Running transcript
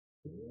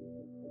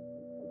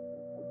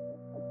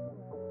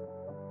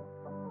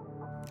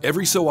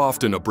Every so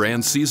often, a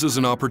brand seizes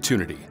an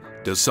opportunity,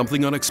 does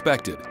something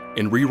unexpected,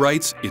 and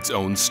rewrites its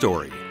own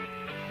story.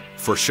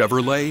 For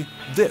Chevrolet,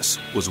 this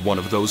was one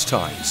of those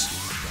times.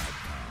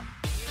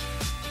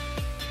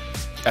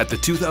 At the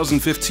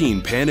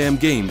 2015 Pan Am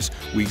Games,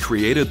 we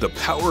created the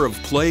Power of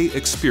Play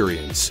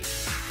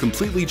experience,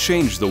 completely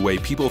changed the way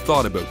people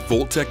thought about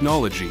Volt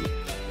technology,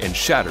 and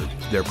shattered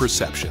their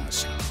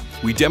perceptions.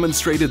 We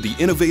demonstrated the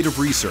innovative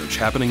research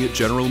happening at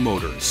General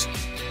Motors,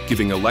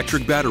 giving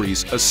electric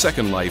batteries a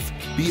second life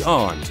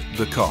beyond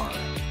the car.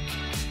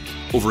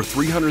 Over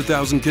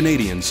 300,000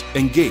 Canadians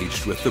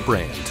engaged with the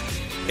brand,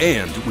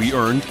 and we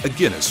earned a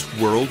Guinness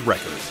World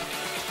Record.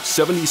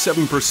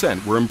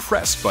 77% were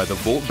impressed by the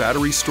Volt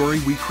battery story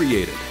we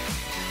created.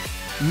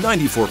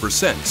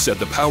 94% said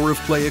the Power of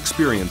Play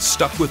experience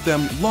stuck with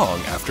them long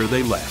after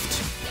they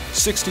left.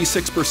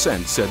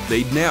 66% said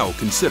they'd now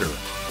consider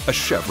a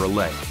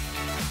Chevrolet.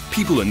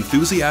 People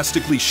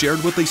enthusiastically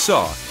shared what they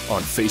saw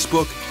on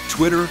Facebook,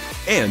 Twitter,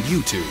 and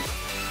YouTube.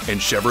 And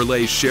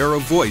Chevrolet's share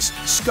of voice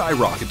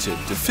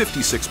skyrocketed to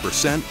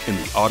 56% in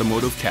the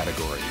automotive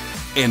category.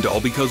 And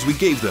all because we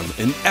gave them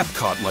an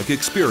Epcot-like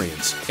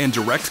experience and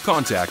direct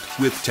contact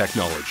with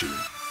technology.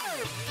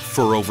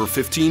 For over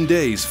 15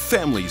 days,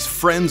 families,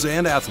 friends,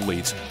 and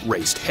athletes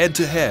raced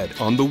head-to-head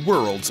on the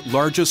world's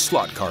largest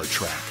slot car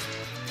track.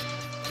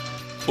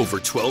 Over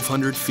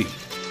 1,200 feet.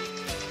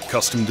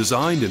 Custom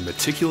designed and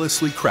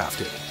meticulously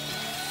crafted.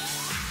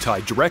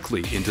 Tied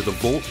directly into the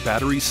Volt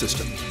battery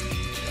system.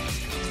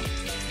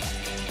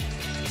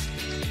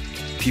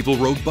 People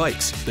rode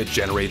bikes that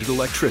generated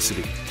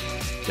electricity,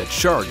 that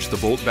charged the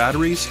Volt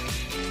batteries,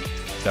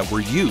 that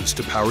were used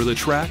to power the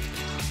track,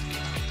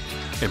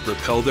 and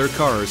propel their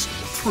cars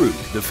through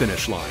the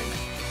finish line.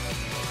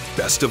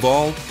 Best of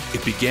all,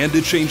 it began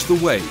to change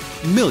the way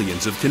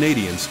millions of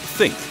Canadians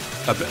think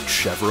about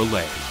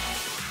Chevrolet.